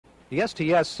The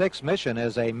STS-6 mission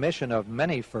is a mission of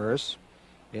many firsts.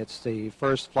 It's the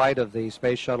first flight of the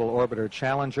Space Shuttle Orbiter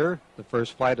Challenger, the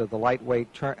first flight of the lightweight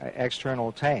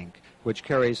external tank, which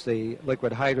carries the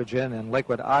liquid hydrogen and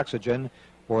liquid oxygen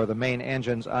for the main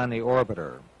engines on the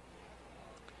orbiter.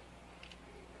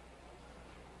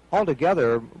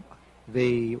 Altogether,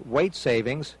 the weight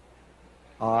savings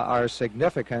are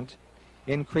significant,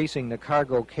 increasing the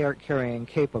cargo carrying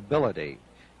capability.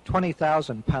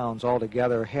 20,000 pounds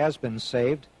altogether has been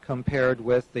saved compared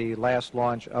with the last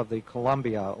launch of the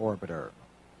Columbia orbiter.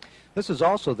 This is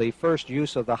also the first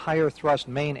use of the higher thrust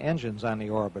main engines on the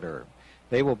orbiter.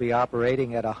 They will be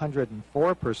operating at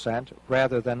 104%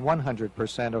 rather than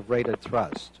 100% of rated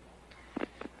thrust.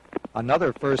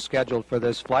 Another first scheduled for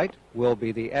this flight will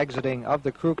be the exiting of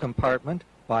the crew compartment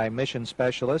by mission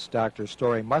specialists Dr.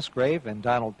 Story Musgrave and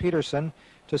Donald Peterson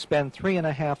to spend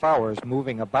 3.5 hours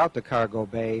moving about the cargo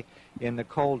bay in the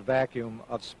cold vacuum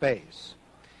of space.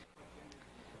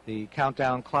 The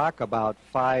countdown clock about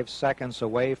 5 seconds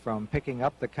away from picking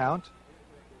up the count.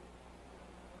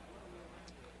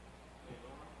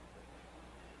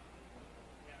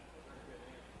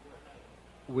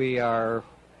 We are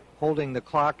holding the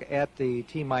clock at the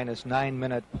T-minus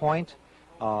 9-minute point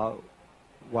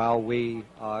while we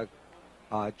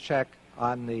check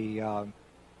on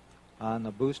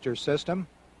the booster system.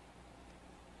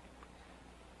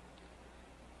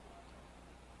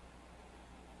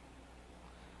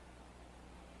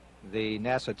 The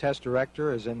NASA test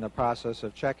director is in the process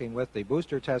of checking with the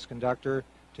booster test conductor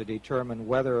to determine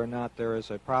whether or not there is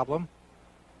a problem.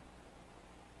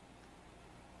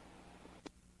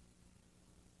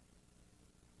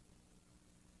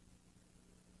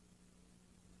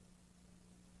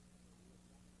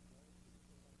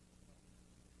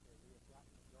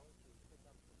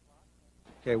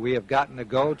 Okay, we have gotten a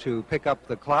go to pick up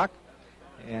the clock,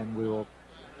 and we will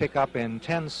pick up in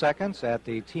 10 seconds at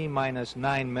the T-minus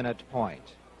 9-minute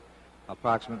point.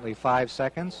 Approximately 5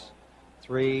 seconds.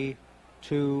 3,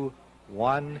 2,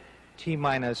 1,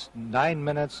 T-minus 9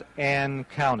 minutes and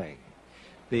counting.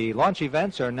 The launch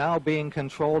events are now being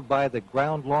controlled by the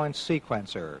ground launch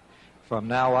sequencer from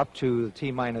now up to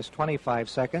T-minus 25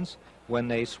 seconds when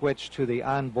they switch to the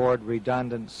onboard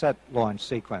redundant set launch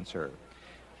sequencer.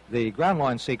 The ground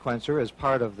launch sequencer is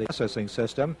part of the processing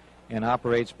system and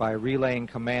operates by relaying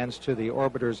commands to the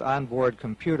orbiter's onboard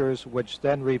computers, which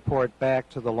then report back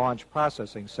to the launch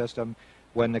processing system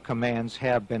when the commands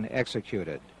have been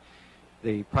executed.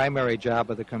 The primary job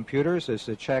of the computers is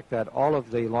to check that all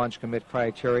of the launch commit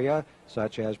criteria,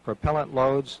 such as propellant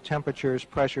loads, temperatures,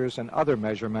 pressures, and other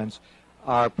measurements,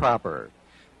 are proper.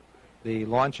 The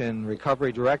launch and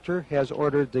recovery director has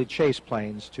ordered the chase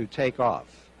planes to take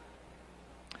off.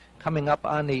 Coming up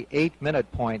on the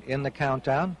 8-minute point in the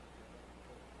countdown.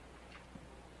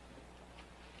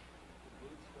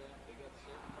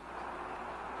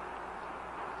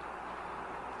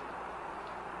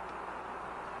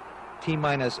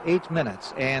 T-minus 8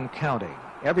 minutes and counting.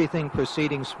 Everything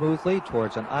proceeding smoothly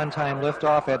towards an on-time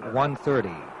liftoff at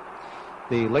 1:30.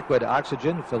 The liquid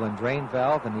oxygen fill and drain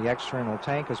valve in the external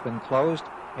tank has been closed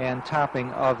and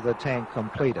topping of the tank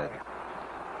completed.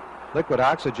 Liquid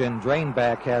oxygen drain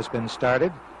back has been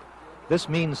started. This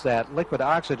means that liquid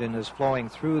oxygen is flowing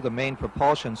through the main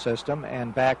propulsion system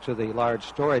and back to the large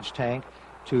storage tank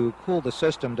to cool the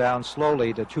system down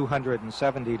slowly to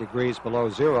 270 degrees below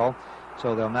zero,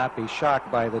 so they'll not be shocked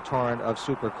by the torrent of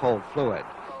super cold fluid.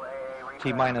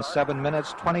 T-minus 7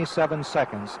 minutes, 27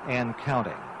 seconds and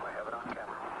counting.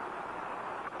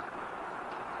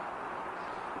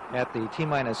 At the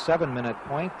T-minus 7-minute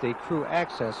point, the crew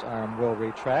access arm will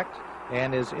retract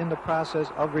and is in the process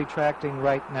of retracting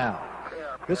right now.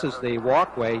 This is the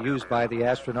walkway used by the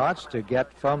astronauts to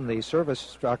get from the service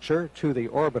structure to the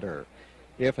orbiter.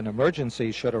 If an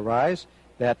emergency should arise,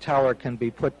 that tower can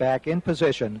be put back in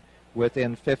position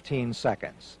within 15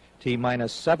 seconds.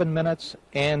 T-minus 7 minutes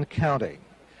and counting.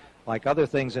 Like other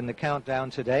things in the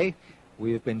countdown today,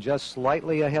 we've been just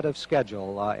slightly ahead of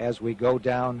schedule as we go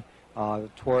down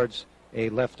towards a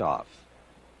liftoff.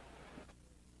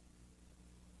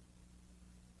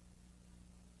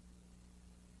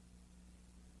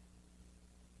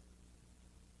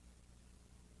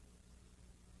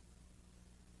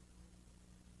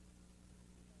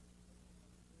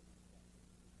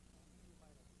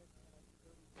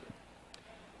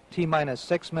 T-minus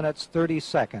 6 minutes, 30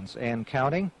 seconds and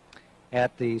counting.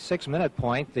 At the 6-minute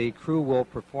point, the crew will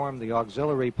perform the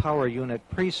auxiliary power unit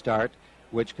pre-start,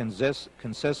 which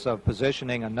consists of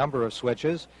positioning a number of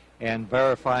switches and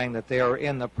verifying that they are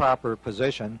in the proper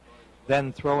position.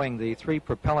 then throwing the 3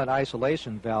 propellant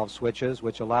isolation valve switches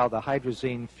which allow the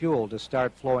hydrazine fuel to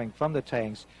start flowing from the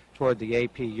tanks toward the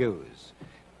APUs.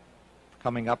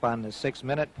 Coming up on the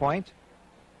 6-minute point,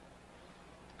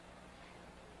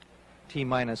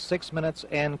 T-minus 6 minutes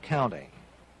and counting.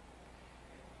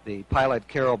 The pilot,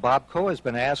 Carol Bobko, has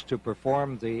been asked to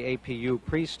perform the APU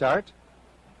pre-start.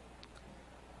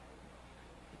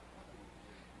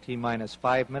 T-minus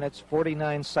 5 minutes,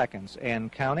 49 seconds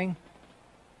and counting.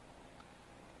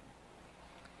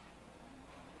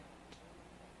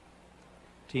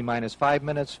 T-minus 5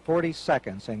 minutes, 40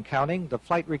 seconds and counting. The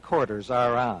flight recorders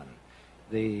are on.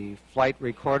 The flight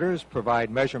recorders provide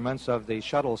measurements of the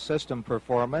shuttle system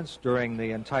performance during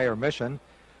the entire mission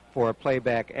for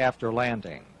playback after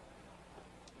landing.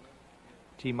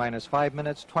 T-minus 5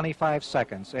 minutes, 25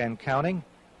 seconds and counting.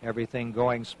 Everything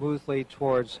going smoothly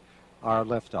towards our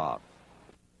liftoff.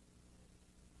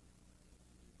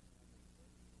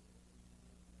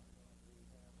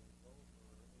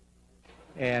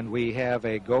 And we have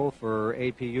a go for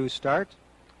APU start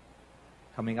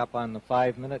coming up on the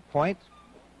 5-minute point.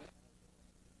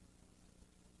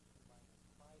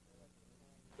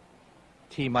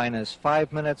 T-minus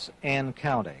 5 minutes and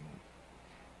counting.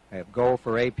 I have go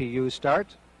for APU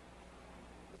start.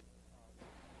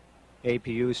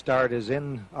 APU start is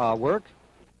in work.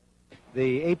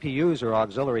 The APUs, or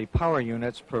auxiliary power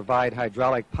units, provide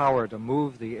hydraulic power to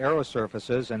move the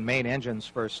aerosurfaces and main engines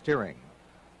for steering.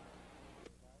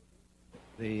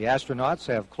 The astronauts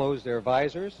have closed their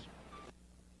visors.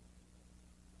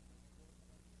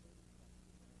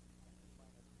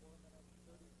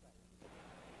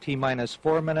 T-minus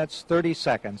 4 minutes, 30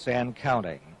 seconds and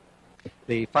counting.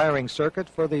 The firing circuit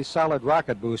for the solid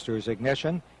rocket boosters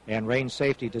ignition and range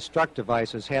safety destruct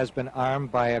devices has been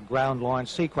armed by a ground launch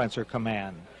sequencer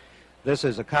command. This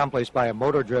is accomplished by a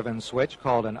motor-driven switch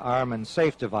called an arm and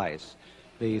safe device.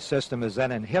 The system is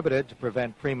then inhibited to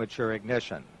prevent premature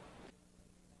ignition.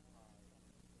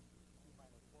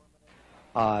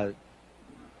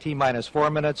 T-minus 4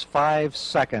 minutes, 5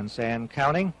 seconds and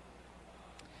counting.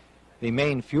 The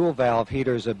main fuel valve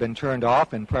heaters have been turned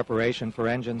off in preparation for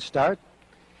engine start.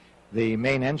 The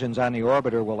main engines on the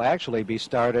orbiter will actually be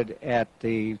started at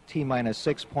the T-minus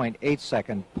 6.8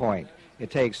 second point. It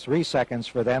takes 3 seconds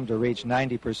for them to reach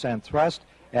 90% thrust,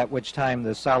 at which time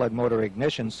the solid motor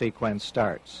ignition sequence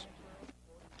starts.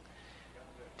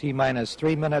 T-minus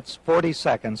 3 minutes, 40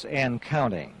 seconds and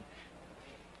counting.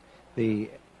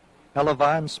 The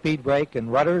elevon, speed brake,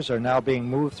 and rudders are now being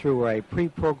moved through a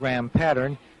pre-programmed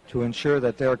pattern to ensure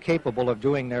that they're capable of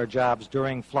doing their jobs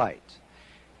during flight.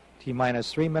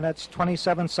 T-minus 3 minutes,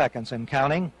 27 seconds and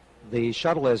counting. The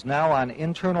shuttle is now on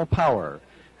internal power.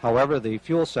 However, the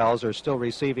fuel cells are still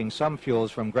receiving some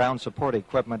fuels from ground support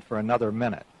equipment for another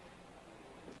minute.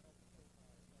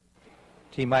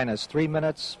 T-minus 3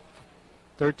 minutes,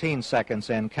 13 seconds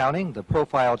and counting. The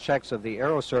profile checks of the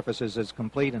aerosurfaces is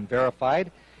complete and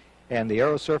verified, and the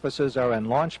aerosurfaces are in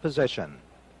launch position.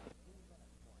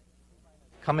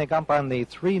 Coming up on the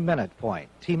 3-minute point,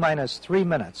 T-minus 3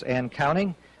 minutes and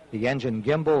counting. The engine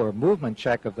gimbal or movement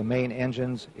check of the main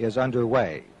engines is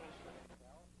underway.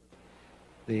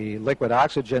 The liquid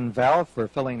oxygen valve for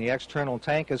filling the external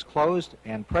tank is closed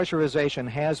and pressurization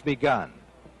has begun.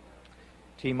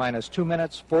 T-minus 2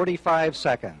 minutes, 45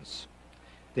 seconds.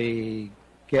 The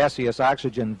gaseous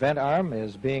oxygen vent arm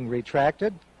is being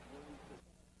retracted.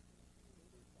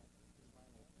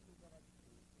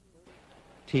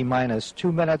 T-minus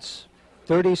 2 minutes,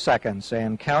 30 seconds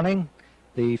and counting.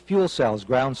 The fuel cell's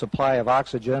ground supply of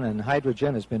oxygen and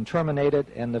hydrogen has been terminated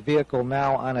and the vehicle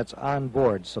now on its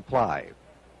onboard supply.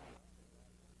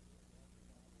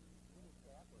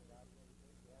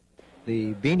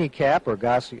 The beanie cap or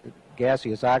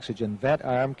gaseous oxygen vent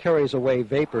arm carries away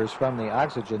vapors from the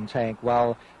oxygen tank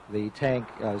while the tank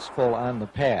is full on the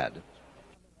pad.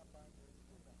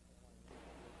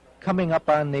 Coming up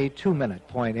on the 2-minute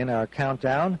point in our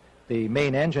countdown, the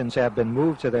main engines have been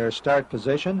moved to their start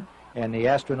position and the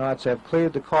astronauts have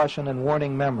cleared the caution and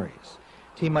warning memories.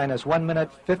 T-minus 1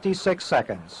 minute, 56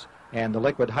 seconds, and the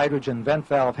liquid hydrogen vent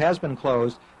valve has been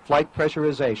closed. Flight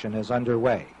pressurization is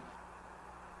underway.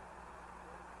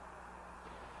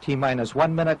 T-minus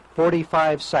 1 minute,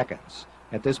 45 seconds.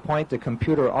 At this point, the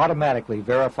computer automatically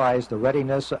verifies the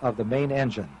readiness of the main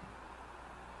engine.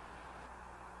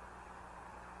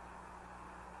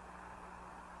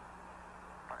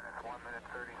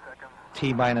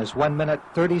 T-minus 1 minute,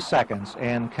 30 seconds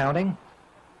and counting.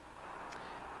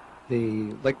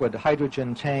 The liquid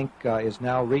hydrogen tank is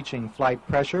now reaching flight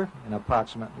pressure in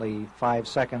approximately 5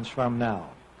 seconds from now.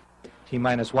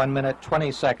 T-minus 1 minute,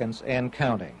 20 seconds and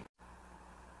counting.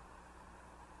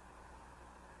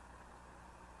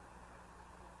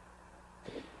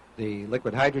 The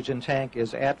liquid hydrogen tank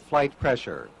is at flight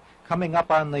pressure. Coming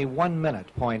up on the 1 minute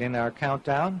point in our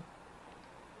countdown.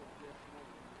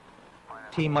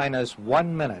 T-minus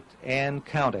 1 minute and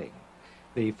counting.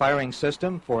 The firing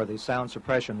system for the sound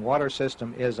suppression water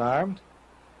system is armed.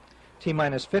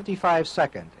 T-minus 55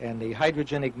 seconds, and the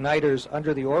hydrogen igniters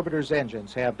under the orbiter's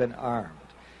engines have been armed.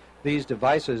 These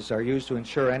devices are used to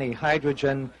ensure any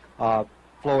hydrogen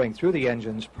flowing through the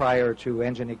engines prior to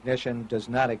engine ignition does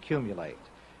not accumulate.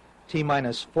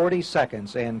 T-minus 40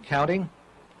 seconds and counting.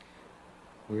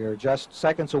 We are just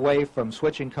seconds away from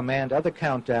switching command of the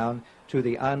countdown to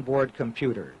the onboard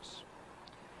computers.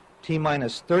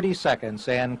 T-minus 30 seconds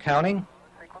and counting.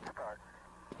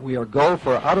 We are go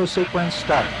for auto sequence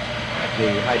start.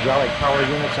 The hydraulic power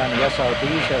units on the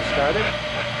SRBs have started.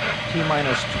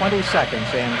 T-minus 20 seconds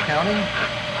and counting.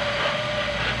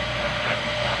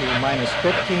 T-minus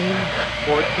 15,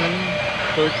 14,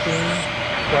 13,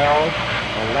 12,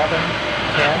 11,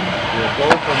 10. We'll go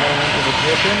for main engine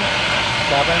ignition.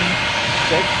 7,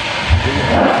 6. We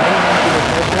have main engine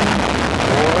ignition.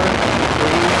 4,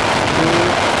 3,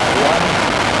 2, 1,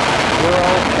 0,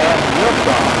 and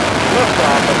liftoff.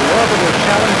 Liftoff of the Orbital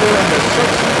Challenger and the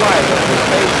 6th flight of the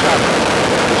Space Shuttle.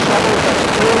 The shuttle has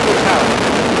cleared the tower.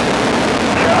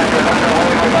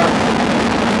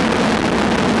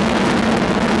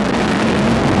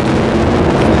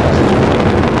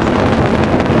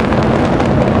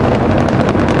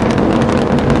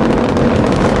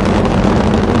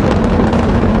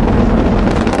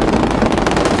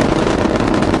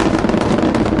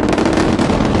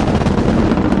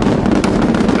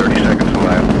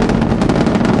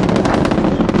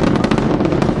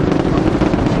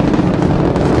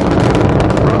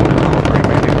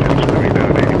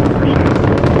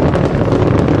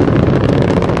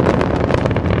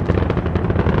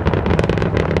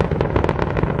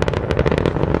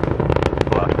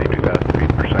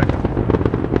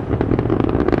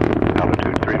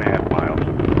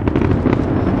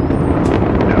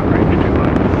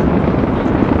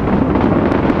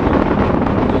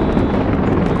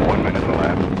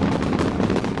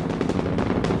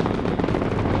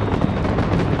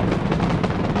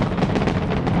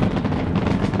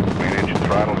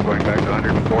 Going back to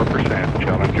 104%.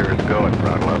 Challenger is go at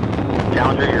throttle up.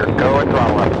 Challenger, you're go at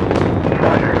throttle up.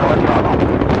 Challenger, go at throttle.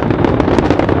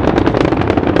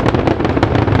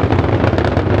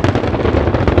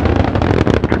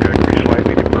 Trajectory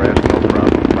slightly depressed, no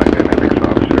problem. Flight dynamics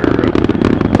officer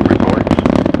reports.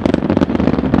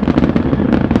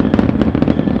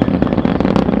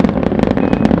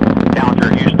 Challenger,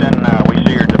 Houston, we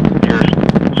see you're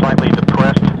slightly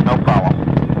depressed, no problem.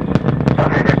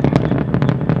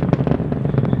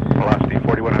 Velocity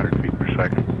 4,100 feet per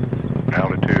second.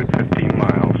 Altitude 15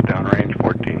 miles. Downrange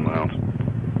 14 miles.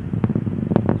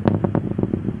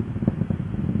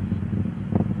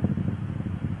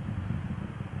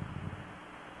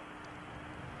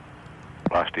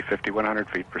 Velocity 5,100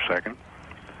 feet per second.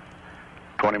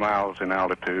 20 miles in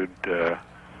altitude.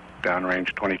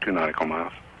 Downrange 22 nautical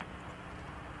miles.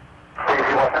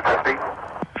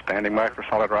 Standing by for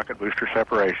solid rocket booster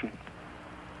separation.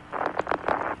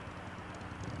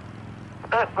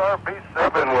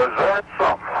 SRB-7 was that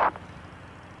something.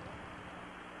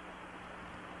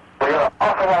 We got an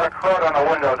awful lot of crud on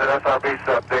the windows at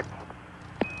SRB-7, Dick.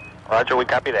 Roger, we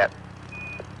copy that.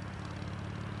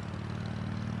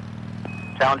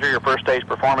 Challenger, your first stage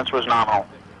performance was nominal.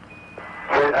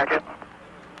 Okay, thank you.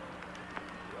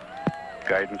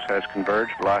 Guidance has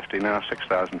converged. Velocity now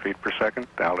 6,000 feet per second.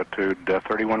 Altitude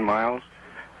 31 miles.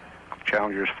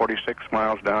 Challenger is 46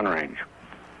 miles downrange.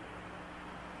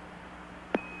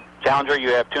 Challenger, you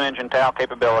have 2-engine TOW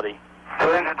capability.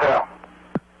 2-engine TOW.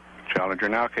 Challenger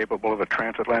now capable of a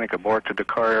transatlantic abort to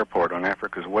Dakar Airport on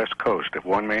Africa's west coast if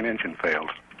one main engine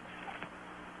fails.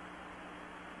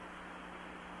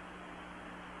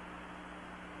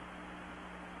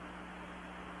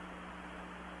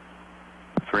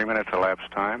 Three minutes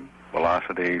elapsed time.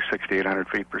 Velocity 6,800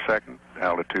 feet per second.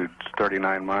 Altitude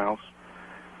 39 miles.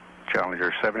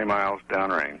 Challenger 70 miles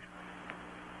downrange.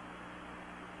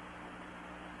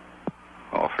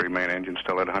 All three main engines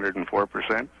still at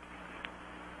 104%.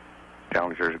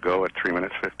 Challengers go at 3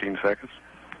 minutes 15 seconds.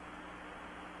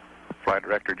 Flight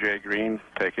Director Jay Green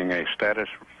taking a status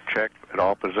check at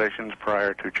all positions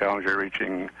prior to Challenger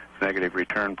reaching negative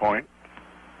return point.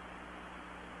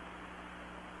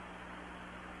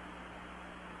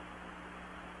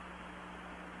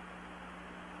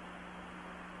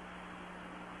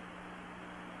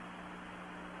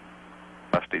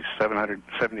 Velocity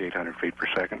 7,800 feet per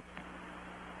second.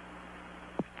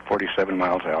 47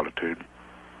 miles altitude.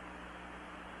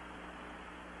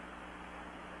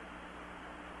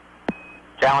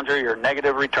 Challenger, your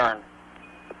negative return.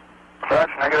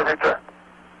 Roger, negative return.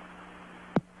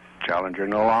 Challenger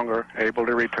no longer able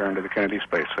to return to the Kennedy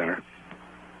Space Center.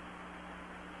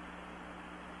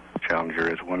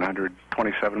 Challenger is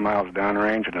 127 miles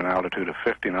downrange at an altitude of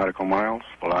 50 nautical miles,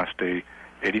 velocity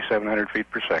 8,700 feet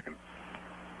per second.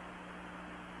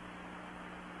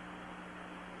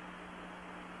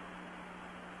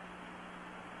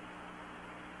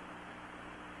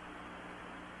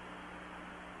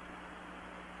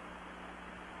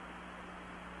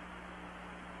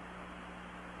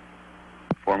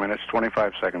 Four minutes,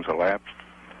 25 seconds elapsed.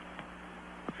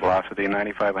 Velocity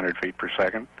 9,500 feet per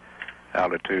second.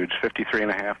 Altitudes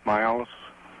 53.5 miles,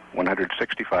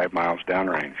 165 miles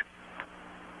downrange.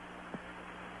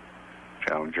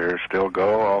 Challenger still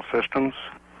go, all systems.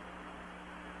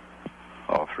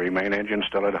 All three main engines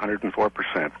still at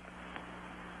 104%.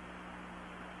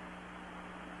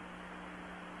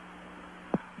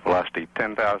 Velocity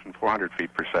 10,400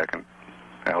 feet per second.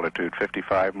 Altitude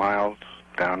 55 miles,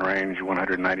 downrange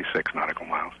 196 nautical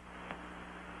miles.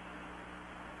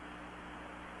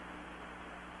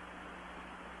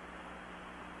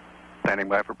 Standing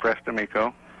by for press to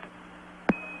MECO.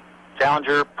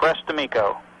 Challenger, press to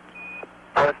MECO.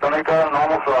 Press to MECO,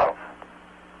 normal throttle.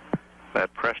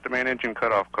 That press to main engine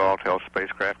cutoff call tells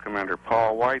Spacecraft Commander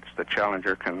Paul Weitz that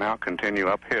Challenger can now continue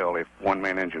uphill if one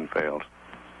main engine fails.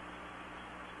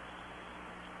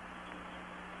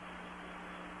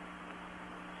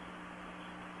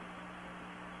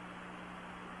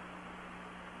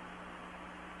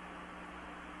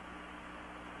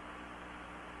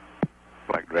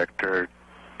 Flight Director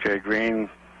Jay Green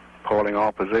polling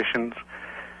all positions.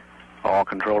 All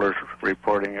controllers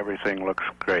reporting everything looks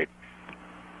great.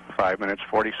 5 minutes,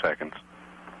 40 seconds.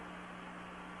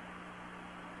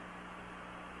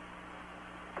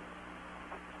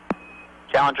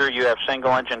 Challenger, you have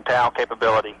single engine TAL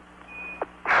capability.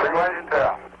 Single engine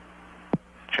tail.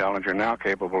 Challenger now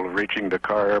capable of reaching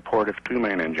Dakar Airport if two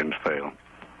main engines fail.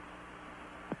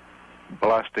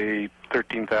 Velocity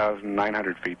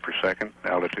 13,900 feet per second.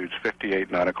 Altitudes 58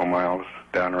 nautical miles.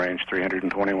 Downrange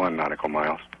 321 nautical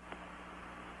miles.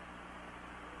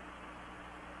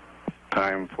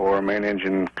 Time for main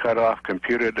engine cutoff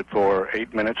computed for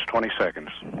 8 minutes, 20 seconds.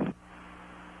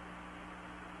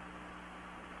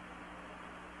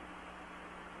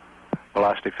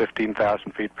 Velocity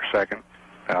 15,000 feet per second.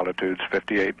 Altitudes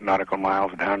 58 nautical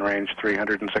miles. Downrange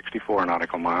 364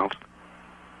 nautical miles.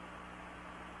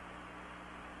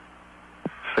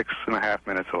 6.5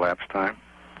 minutes elapsed time.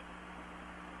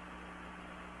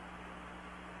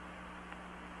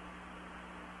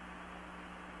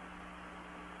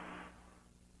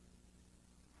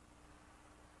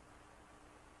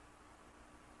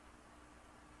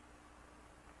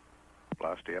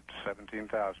 Velocity up to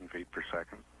 17,000 feet per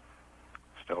second.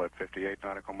 Still at 58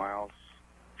 nautical miles.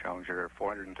 Challenger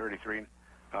 433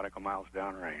 nautical miles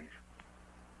downrange.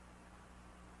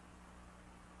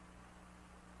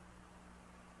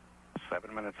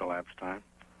 Seven minutes elapsed time.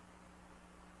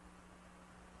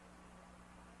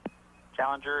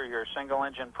 Challenger, your single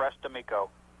engine press to MECO.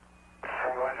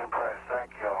 Single engine press,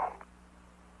 thank you.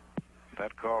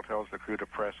 That call tells the crew to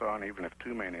press on even if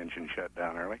two main engines shut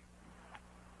down early.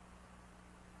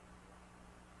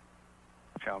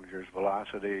 Challenger's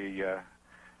velocity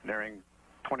nearing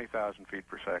 20,000 feet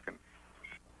per second.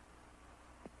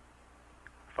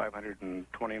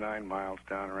 529 miles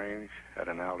downrange at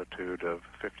an altitude of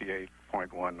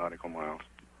 58.1 nautical miles.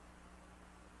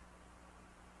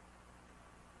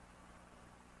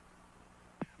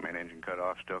 Main engine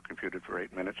cutoff still computed for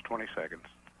 8 minutes, 20 seconds.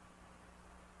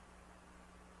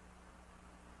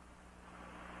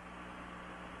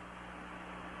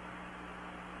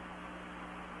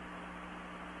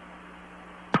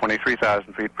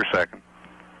 (23,000 feet per second).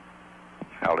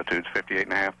 Altitudes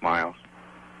 58.5 miles.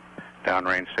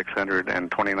 Downrange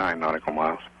 629 nautical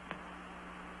miles.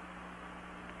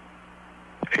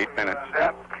 8 minutes.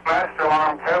 Master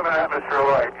alarm, cabin atmosphere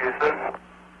light, Houston.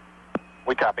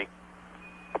 We copy.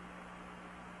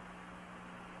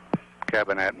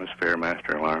 Cabin atmosphere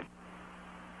master alarm.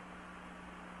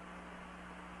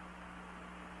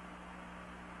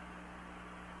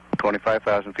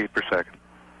 (25,000 feet per second).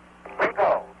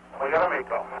 MECO. We got a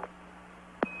MECO.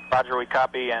 Roger, we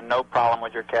copy, and no problem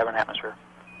with your cabin atmosphere.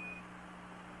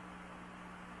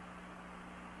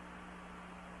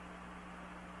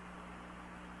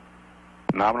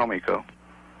 Nominal MECO.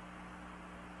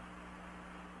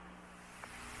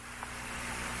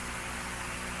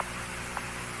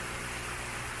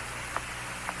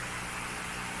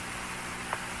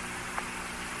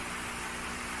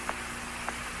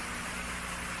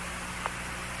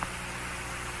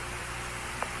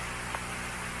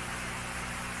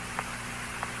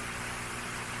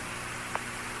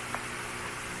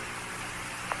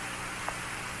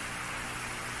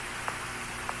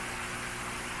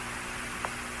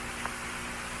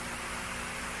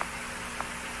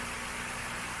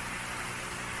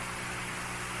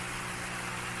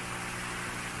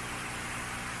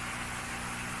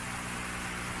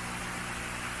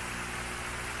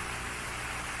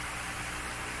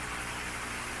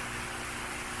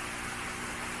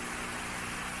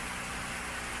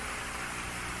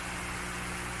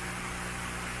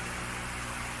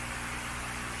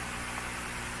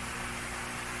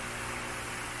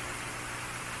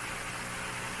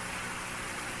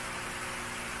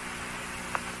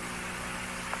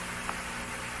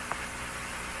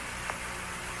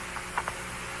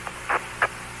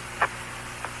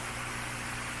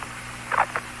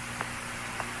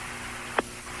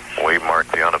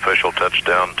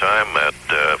 down time at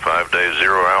 5 days,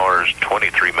 0 hours,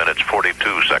 23 minutes,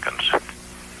 42 seconds.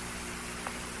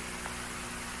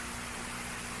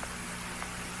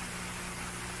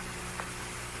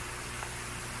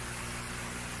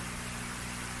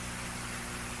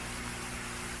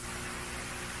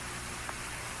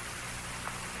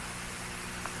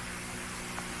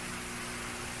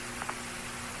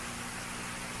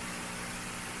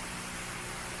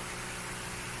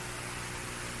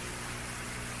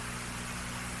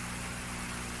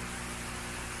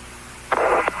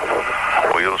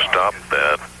 We'll stop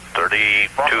at 32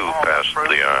 past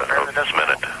the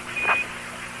minute.